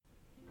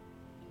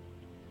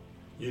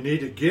You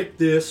need to get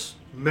this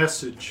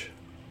message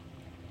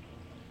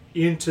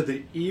into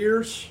the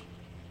ears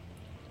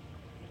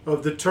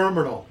of the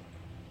terminal,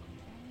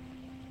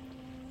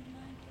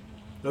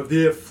 of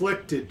the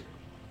afflicted,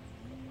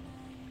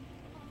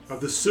 of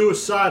the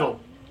suicidal.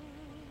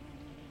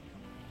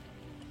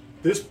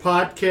 This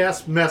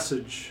podcast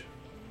message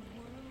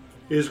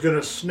is going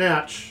to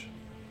snatch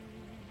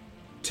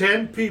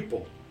 10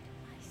 people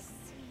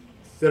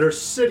that are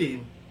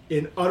sitting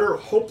in utter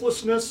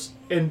hopelessness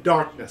and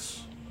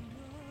darkness.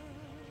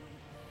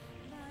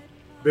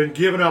 Been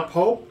given up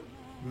hope.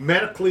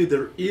 Medically,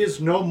 there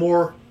is no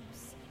more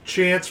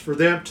chance for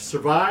them to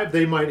survive.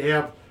 They might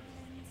have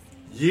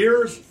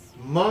years,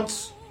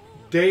 months,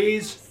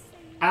 days,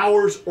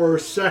 hours, or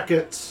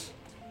seconds.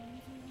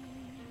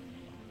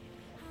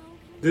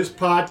 This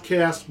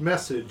podcast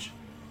message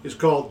is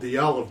called The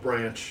Olive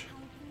Branch.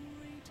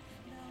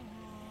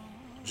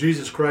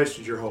 Jesus Christ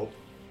is your hope.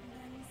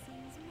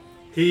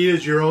 He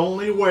is your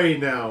only way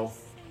now.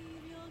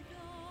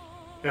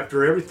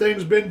 After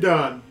everything's been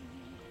done,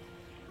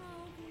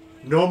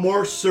 no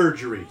more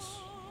surgeries,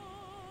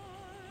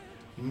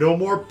 no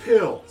more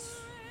pills,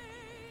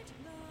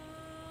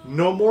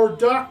 no more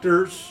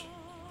doctors,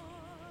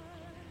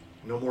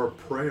 no more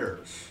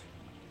prayers.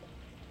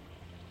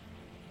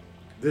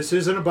 This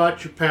isn't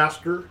about your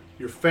pastor,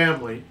 your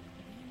family,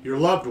 your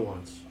loved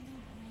ones,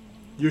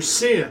 your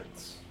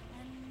sins.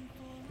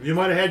 You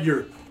might have had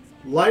your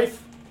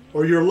life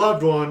or your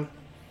loved one's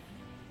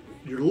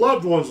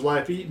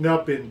life eaten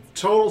up in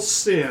total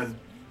sin,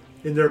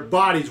 in their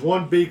bodies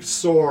one big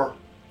sore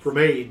from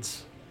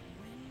AIDS.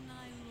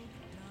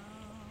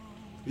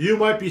 You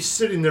might be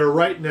sitting there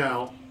right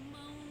now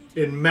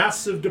in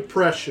massive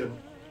depression,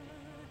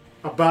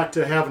 about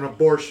to have an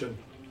abortion.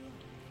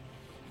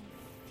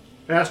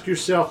 Ask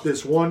yourself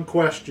this one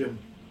question.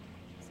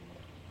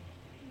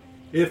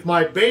 If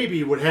my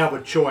baby would have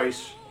a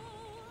choice,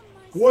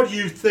 what do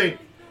you think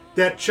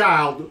that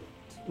child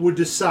would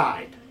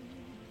decide?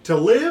 To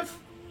live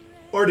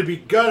or to be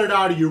gutted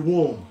out of your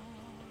womb?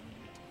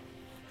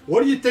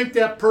 What do you think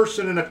that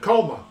person in a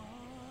coma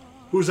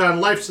who's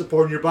on life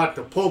support and you're about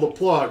to pull the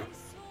plug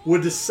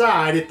would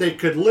decide if they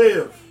could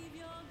live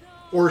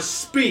or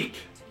speak?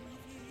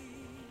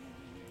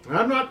 And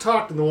I'm not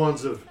talking the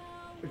ones that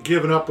have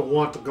given up and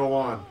want to go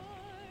on.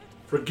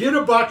 Forget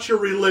about your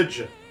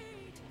religion.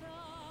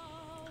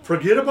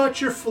 Forget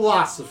about your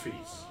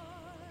philosophies.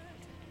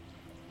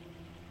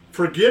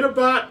 Forget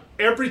about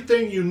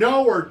everything you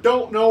know or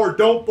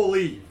don't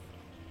believe.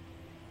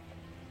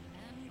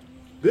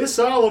 This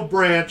olive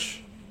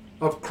branch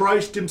of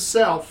Christ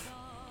Himself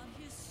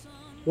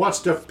wants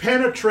to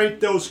penetrate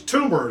those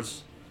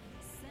tumors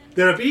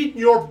that have eaten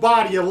your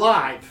body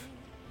alive,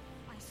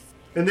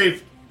 and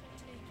they've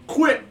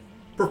quit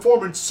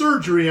performing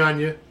surgery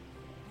on you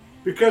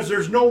because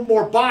there's no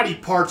more body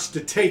parts to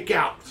take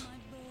out.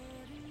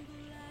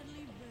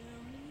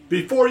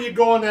 Before you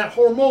go on that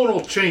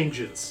hormonal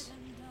changes,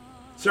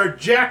 start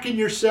jacking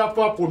yourself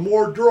up with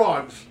more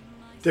drugs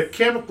to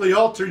chemically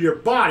alter your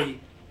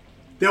body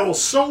that will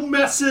so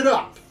mess it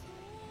up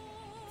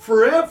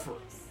forever.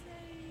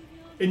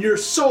 And your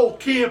soul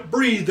can't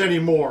breathe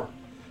anymore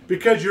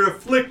because you're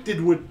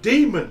afflicted with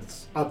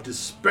demons of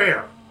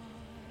despair.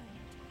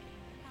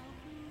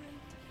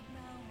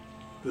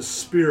 The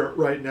Spirit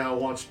right now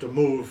wants to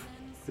move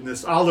in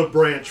this olive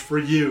branch for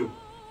you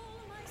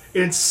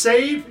and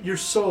save your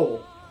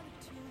soul.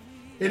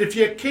 And if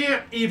you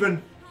can't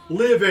even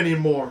live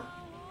anymore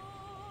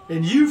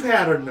and you've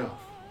had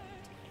enough,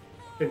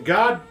 and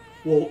God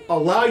will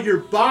allow your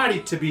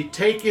body to be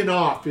taken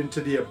off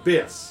into the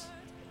abyss,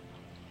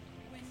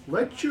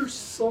 let your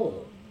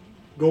soul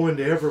go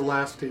into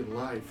everlasting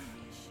life.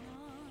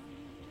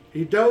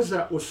 He does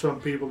that with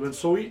some people who've been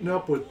so eaten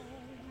up with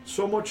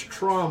so much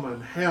trauma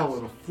and hell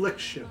and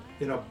affliction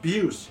and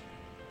abuse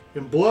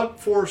and blunt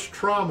force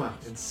trauma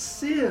and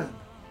sin.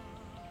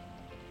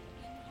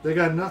 They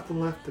got nothing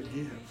left to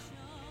give.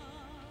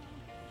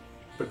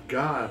 But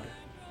God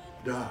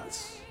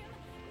does.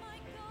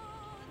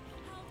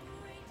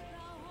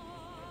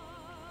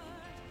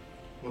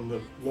 When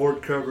the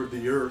Lord covered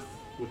the earth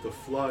with the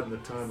flood in the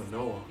time of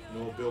Noah,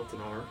 Noah built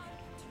an ark.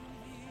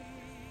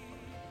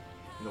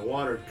 And the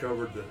water had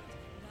covered the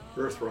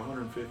earth for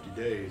 150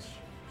 days.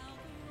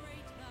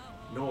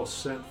 Noah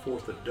sent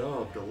forth a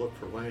dove to look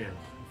for land,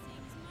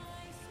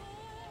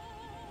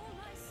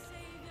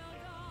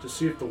 to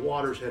see if the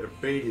waters had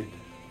abated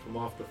from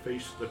off the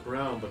face of the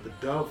ground. But the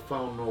dove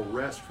found no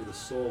rest for the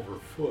sole of her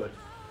foot,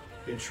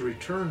 and she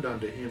returned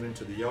unto him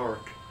into the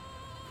ark,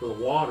 for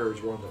the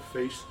waters were on the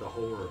face of the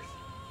whole earth.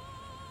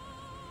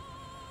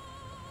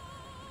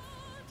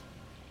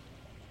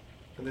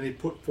 And then he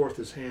put forth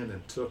his hand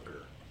and took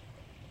her,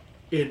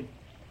 and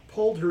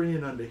pulled her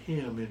in unto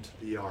him into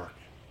the ark.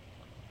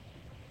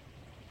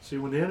 See,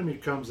 when the enemy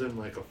comes in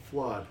like a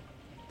flood,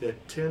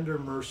 that tender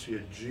mercy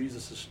of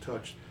Jesus'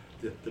 touch,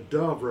 the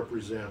dove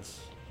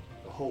represents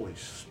the Holy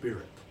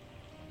Spirit.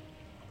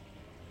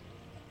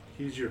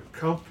 He's your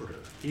comforter.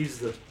 He's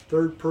the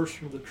third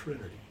person of the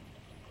Trinity.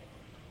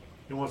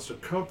 He wants to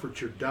comfort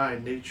your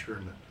dying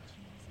nature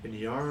in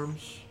the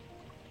arms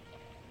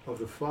of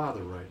the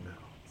Father right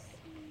now,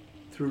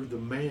 through the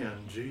man,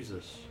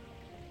 Jesus.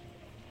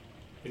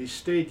 And he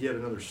stayed yet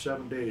another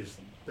 7 days.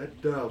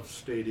 That dove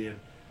stayed in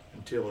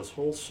until his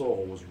whole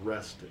soul was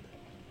rested.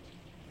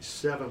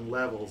 7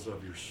 levels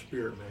of your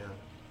spirit, man.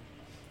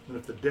 And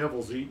if the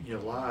devil's eating you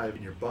alive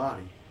in your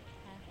body,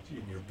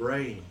 in your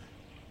brain,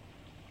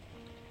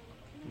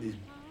 these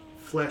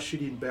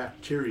flesh-eating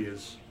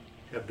bacterias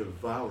have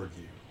devoured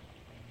you.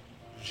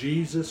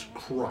 Jesus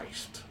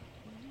Christ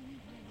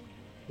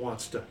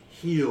wants to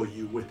heal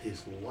you with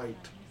his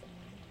light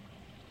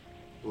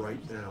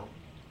right now.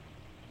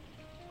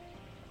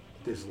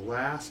 This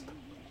last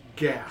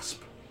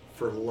gasp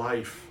for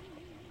life.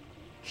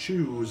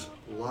 Choose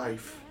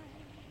life.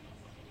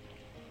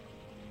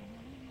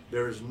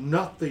 There is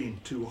nothing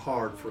too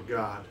hard for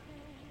God.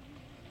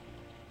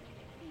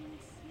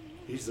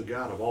 He's the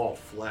God of all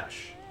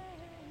flesh.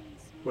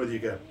 Whether you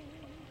got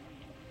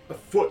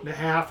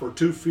 1.5 feet or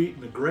 2 feet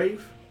in the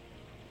grave,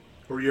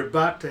 or you're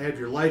about to have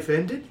your life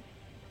ended,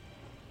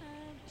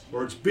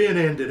 or it's been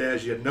ended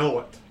as you know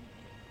it.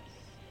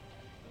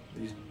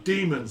 These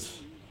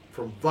demons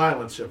from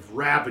violence have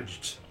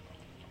ravaged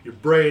your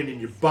brain and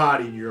your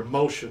body and your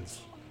emotions.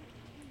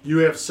 You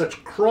have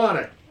such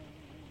chronic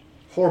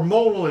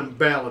hormonal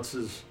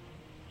imbalances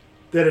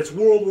that it's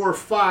World War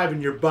V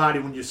in your body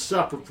when you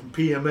suffer from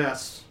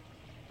PMS.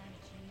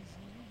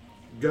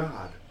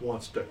 God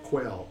wants to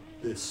quell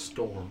this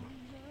storm.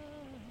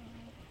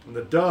 And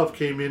the dove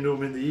came into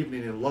him in the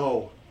evening, and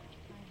lo,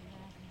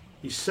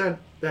 he sent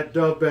that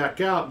dove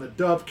back out, and the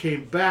dove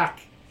came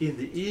back in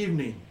the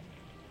evening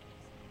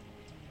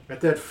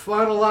at that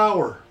final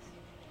hour.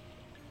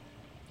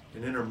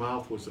 And in her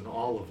mouth was an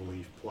olive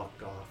leaf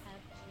plucked off.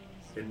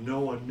 And no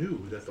one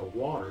knew that the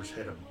waters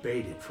had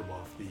abated from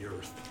off the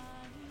earth.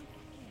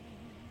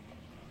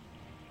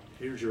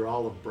 Here's your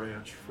olive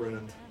branch,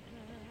 friend.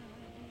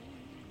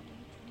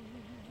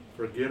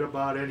 Forget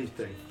about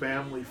anything.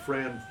 Family,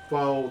 friend,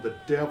 foe, the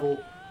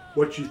devil,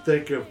 what you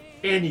think of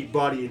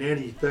anybody and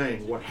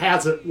anything. What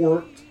hasn't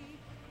worked.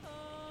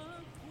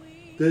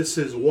 This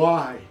is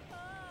why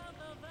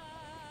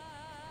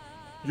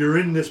you're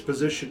in this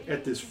position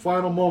at this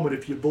final moment.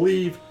 If you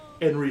believe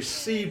and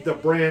receive the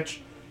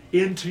branch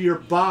into your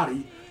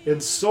body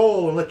and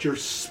soul, and let your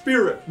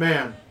spirit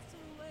man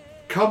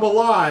come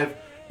alive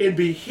and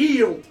be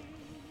healed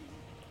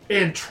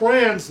and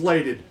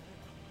translated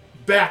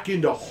back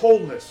into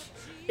wholeness,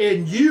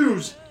 and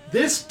use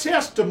this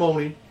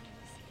testimony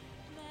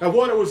of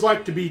what it was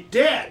like to be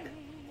dead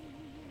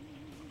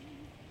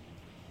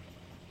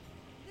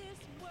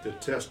to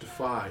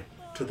testify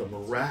to the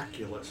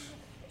miraculous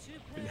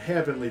in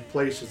heavenly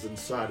places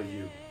inside of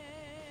you.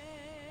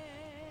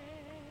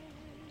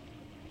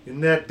 In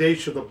that day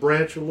shall the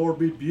branch of the Lord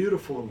be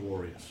beautiful and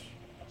glorious,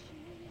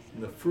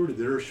 and the fruit of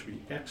the earth shall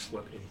be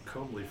excellent and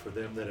comely for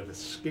them that have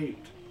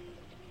escaped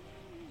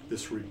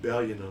this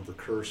rebellion of the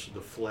curse of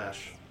the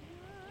flesh.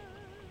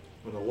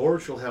 When the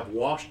Lord shall have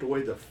washed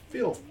away the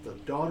filth of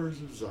the daughters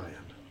of Zion,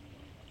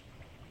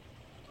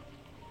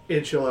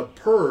 and shall have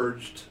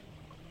purged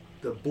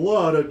the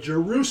blood of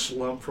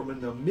Jerusalem from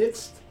in the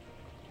midst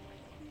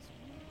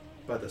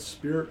by the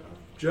spirit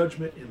of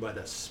judgment and by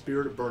the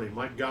spirit of burning.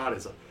 My God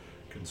is a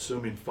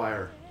consuming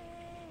fire.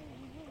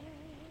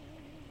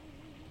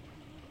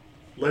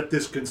 Let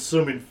this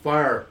consuming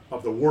fire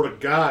of the Word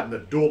of God and the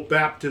dual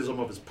baptism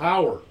of His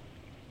power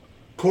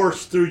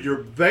course through your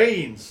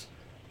veins.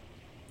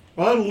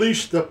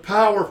 Unleash the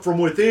power from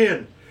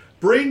within.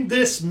 Bring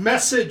this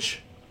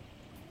message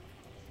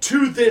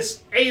to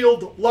this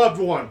ailed loved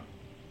one.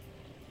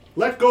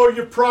 Let go of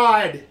your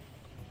pride.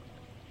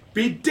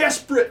 Be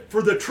desperate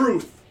for the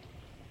truth.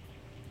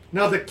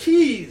 Now the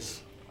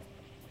keys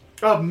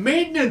of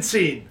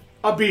maintenancing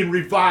of being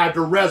revived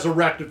or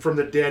resurrected from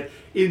the dead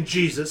in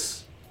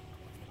Jesus,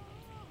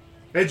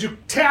 as you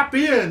tap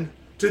in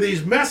to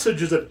these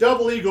messages of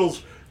Double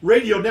Eagles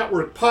Radio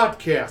Network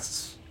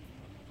podcasts,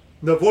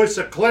 the voice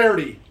of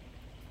clarity,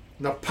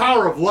 and the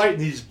power of light in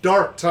these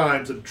dark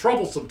times and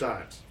troublesome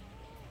times,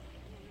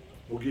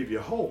 will give you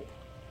hope.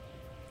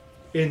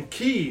 In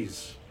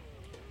keys,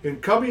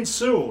 and coming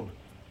soon,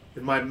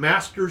 in my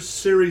Master's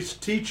Series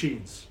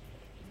teachings,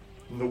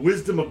 in the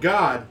wisdom of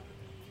God,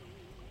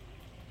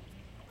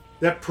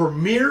 that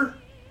premier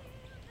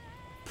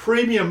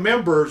premium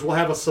members will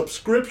have a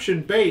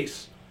subscription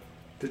base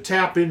to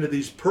tap into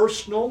these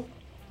personal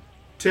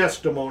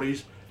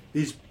testimonies,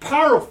 these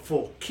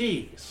powerful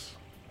keys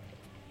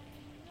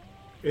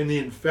in the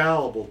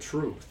infallible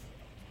truth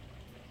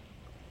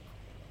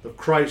of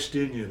Christ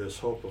in you, this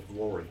hope of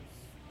glory.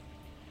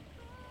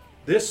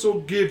 This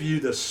will give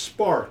you the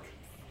spark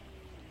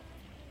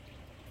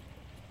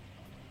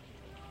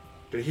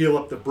to heal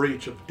up the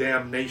breach of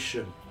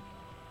damnation,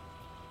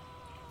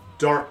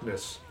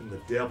 darkness, and the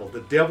devil.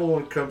 The devil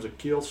only comes to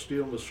kill,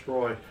 steal, and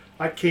destroy.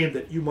 I came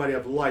that you might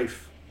have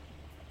life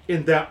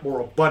in that more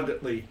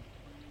abundantly.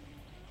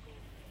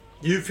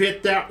 You've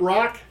hit that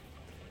rock.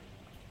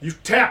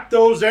 You've tapped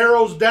those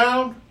arrows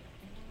down.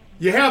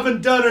 You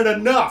haven't done it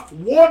enough.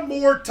 One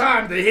more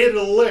time to hit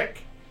a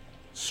lick.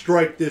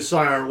 Strike this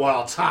iron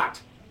while it's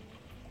hot.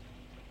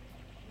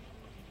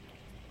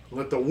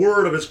 Let the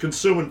word of his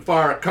consuming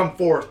fire come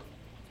forth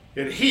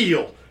and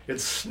heal and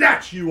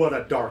snatch you out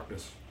of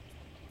darkness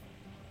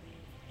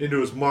into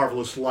his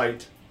marvelous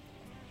light.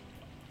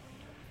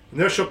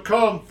 And there shall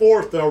come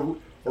forth a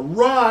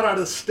rod out of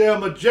the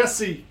stem of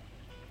Jesse,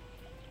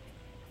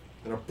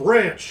 and a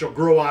branch shall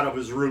grow out of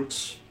his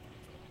roots.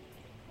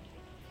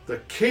 The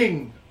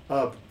king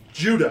of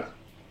Judah,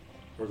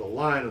 or the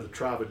line of the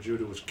tribe of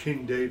Judah, was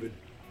King David.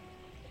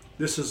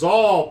 This is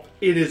all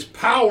in his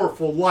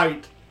powerful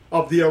light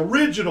of the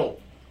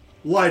original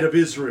light of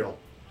Israel.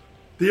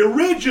 The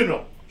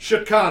original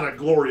Shekinah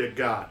glory of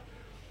God.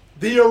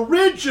 The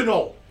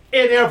original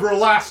and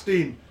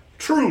everlasting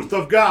truth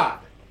of God.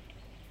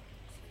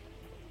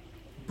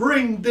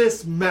 Bring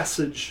this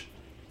message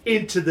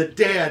into the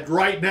dead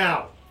right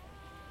now.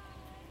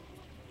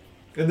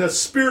 And the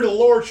Spirit of the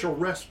Lord shall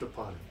rest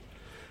upon him.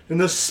 And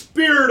the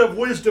Spirit of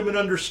wisdom and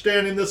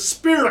understanding, the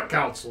Spirit of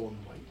counsel and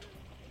might.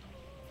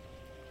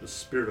 The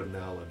Spirit of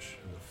knowledge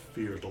and the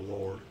fear of the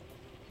Lord.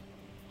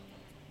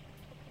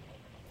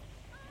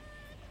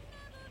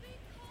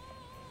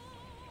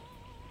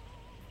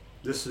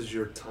 This is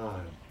your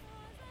time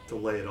to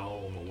lay it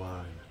all on the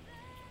line.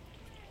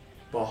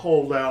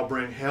 Behold, I'll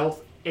bring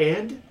health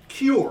and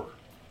cure.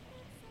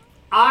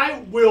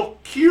 I will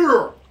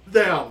cure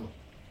them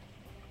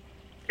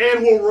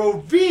and will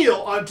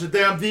reveal unto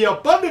them the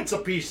abundance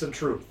of peace and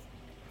truth.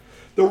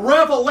 The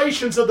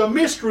revelations of the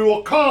mystery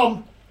will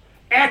come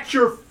at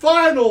your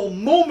final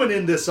moment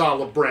in this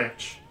olive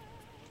branch.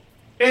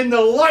 And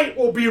the light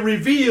will be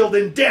revealed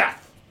in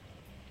death.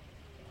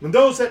 And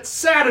those that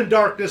sat in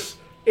darkness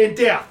and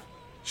death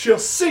shall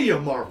see a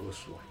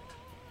marvelous light.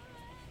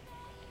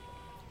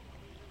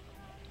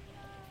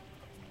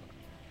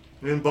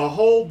 And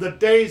behold, the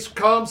days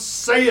come,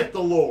 saith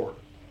the Lord,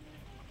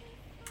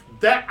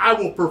 that I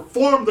will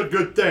perform the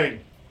good thing,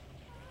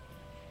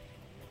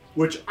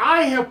 which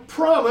I have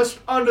promised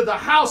unto the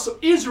house of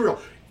Israel.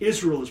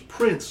 Israel is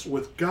prince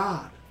with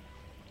God.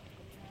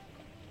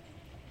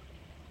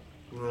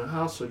 And the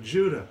house of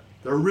Judah,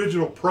 the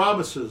original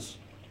promises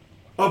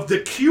of the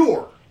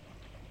cure,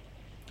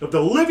 of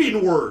the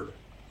living word,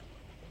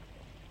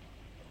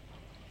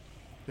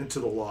 into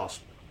the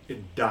lost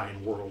and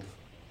dying world.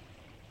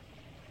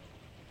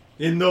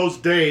 In those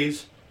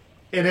days,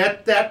 and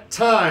at that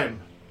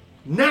time,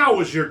 now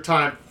is your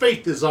time.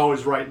 Faith is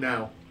always right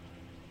now.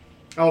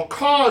 I'll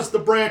cause the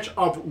branch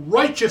of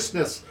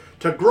righteousness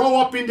to grow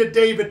up into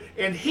David,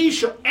 and he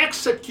shall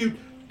execute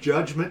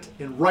judgment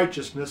and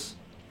righteousness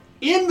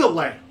in the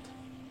land.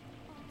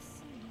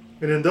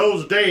 And in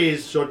those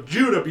days shall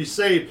Judah be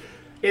saved,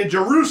 and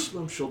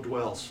Jerusalem shall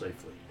dwell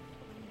safely.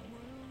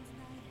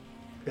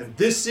 And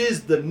this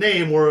is the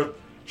name where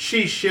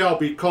she shall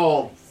be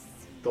called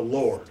the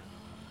Lord,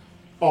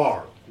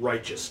 our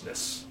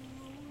righteousness.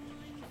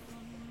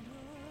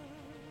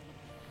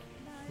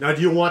 Now,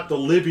 do you want the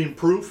living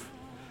proof?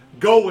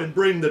 Go and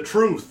bring the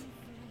truth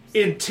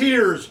in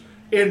tears,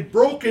 in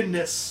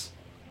brokenness.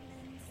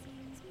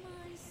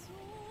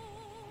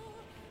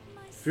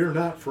 Fear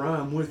not, for I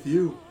am with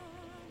you.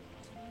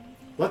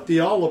 Let the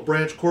olive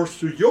branch course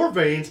through your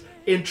veins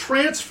and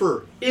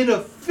transfer in a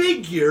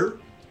figure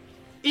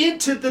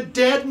into the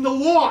dead and the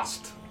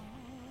lost.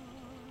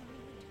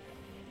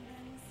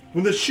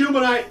 When the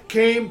Shunammite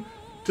came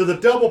to the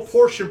double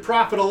portion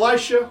prophet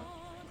Elisha,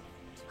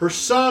 her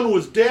son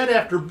was dead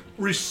after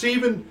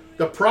receiving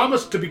the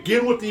promise to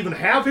begin with to even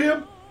have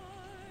him.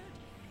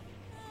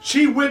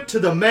 She went to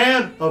the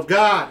man of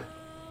God.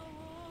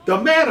 The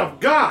man of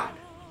God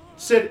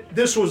said,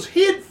 "This was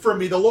hid from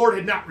me. The Lord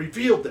had not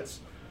revealed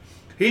this."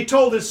 He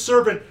told his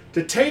servant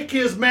to take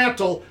his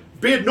mantle,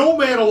 bid no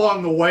man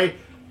along the way,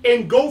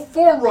 and go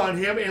forerun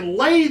him and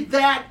lay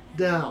that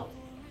down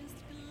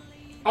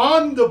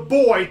on the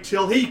boy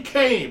till he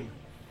came.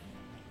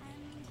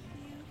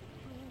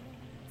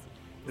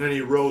 And then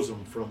he rose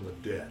him from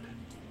the dead.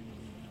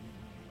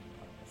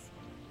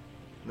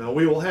 Now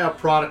we will have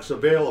products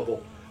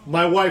available.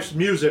 My wife's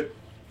music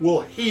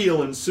will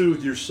heal and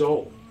soothe your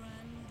soul.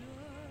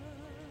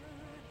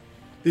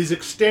 These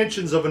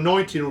extensions of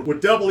anointing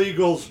with Double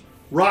Eagles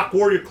Rock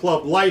Warrior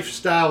Club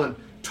lifestyle and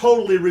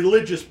totally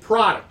religious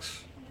products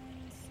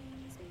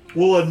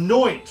will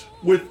anoint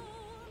with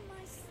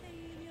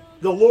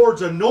the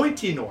Lord's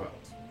anointing oil.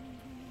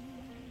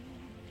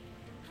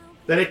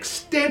 That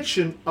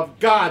extension of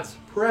God's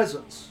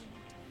presence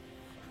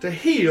to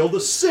heal the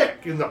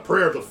sick in the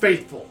prayer of the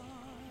faithful.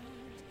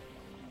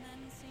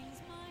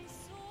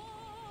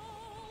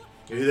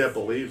 He that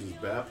believes is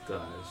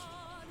baptized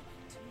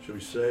shall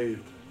be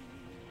saved.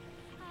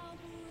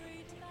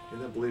 He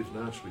that believes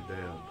not shall be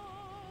damned.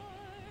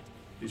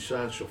 These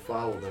signs shall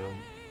follow them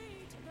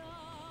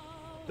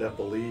that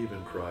believe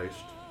in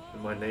Christ.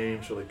 In my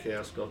name shall they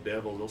cast out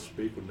devils, they'll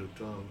speak with new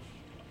tongues.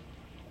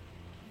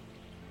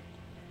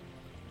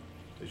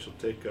 They shall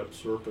take up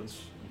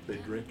serpents, if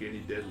they drink any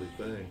deadly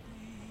thing.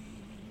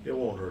 It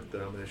won't hurt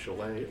them. They shall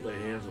lay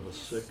hands on the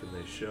sick and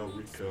they shall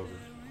recover.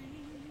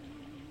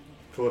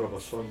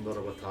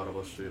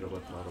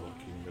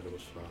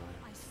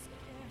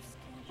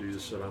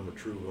 Jesus said, I'm the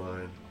true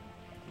vine.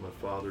 My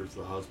Father is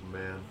the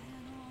husbandman.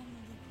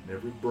 And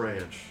every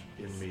branch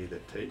in me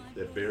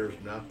that bears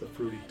not the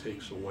fruit he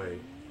takes away.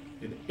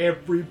 And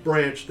every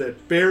branch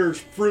that bears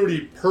fruit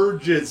he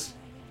purges.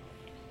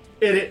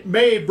 And it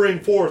may bring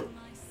forth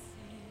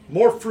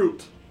more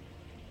fruit.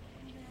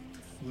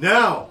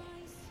 Now,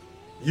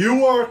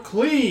 you are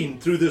clean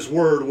through this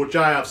word which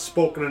I have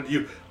spoken unto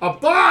you.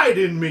 Abide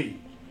in me,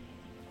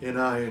 and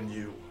I in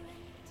you.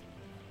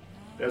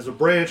 As a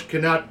branch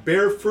cannot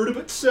bear fruit of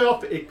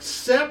itself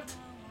except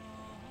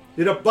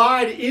it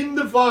abide in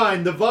the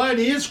vine. The vine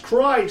is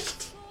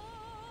Christ.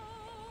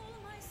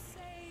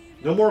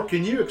 No more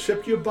can you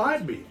except you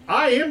abide in me.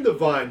 I am the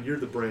vine, you're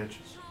the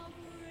branches.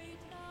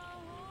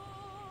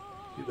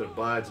 He that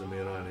abides in me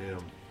and I in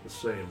him, the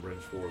same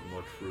brings forth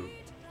much fruit.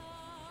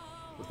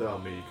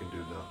 Without me you can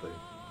do nothing.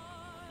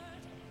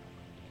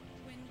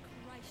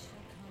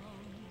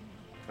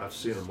 I've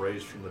seen them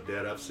raised from the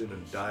dead. I've seen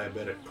them in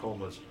diabetic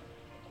comas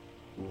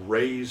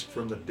raised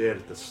from the dead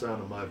at the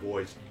sound of my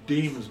voice.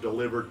 Demons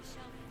delivered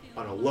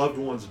on a loved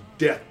one's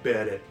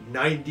deathbed at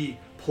 90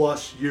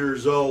 plus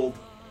years old.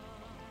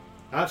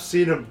 I've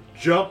seen them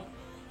jump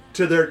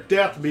to their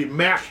death and be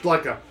mashed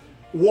like a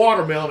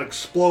watermelon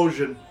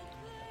explosion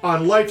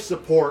on life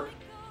support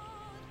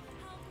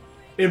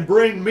and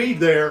bring me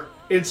there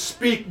and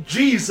speak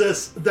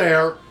Jesus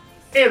there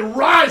and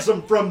rise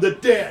them from the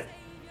dead.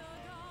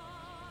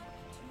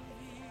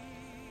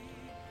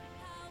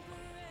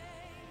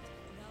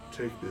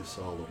 Take this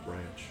olive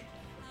branch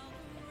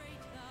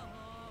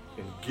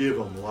and give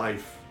them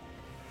life.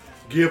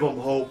 Give them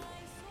hope.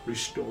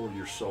 Restore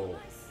your soul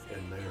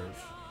and theirs.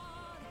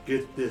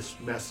 Get this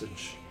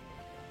message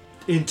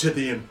into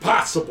the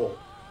impossible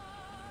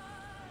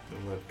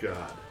and let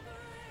God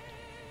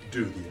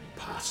do the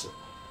impossible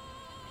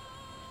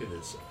in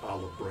his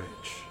olive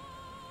branch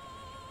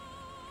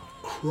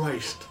of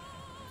Christ,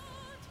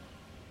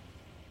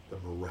 the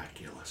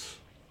miraculous.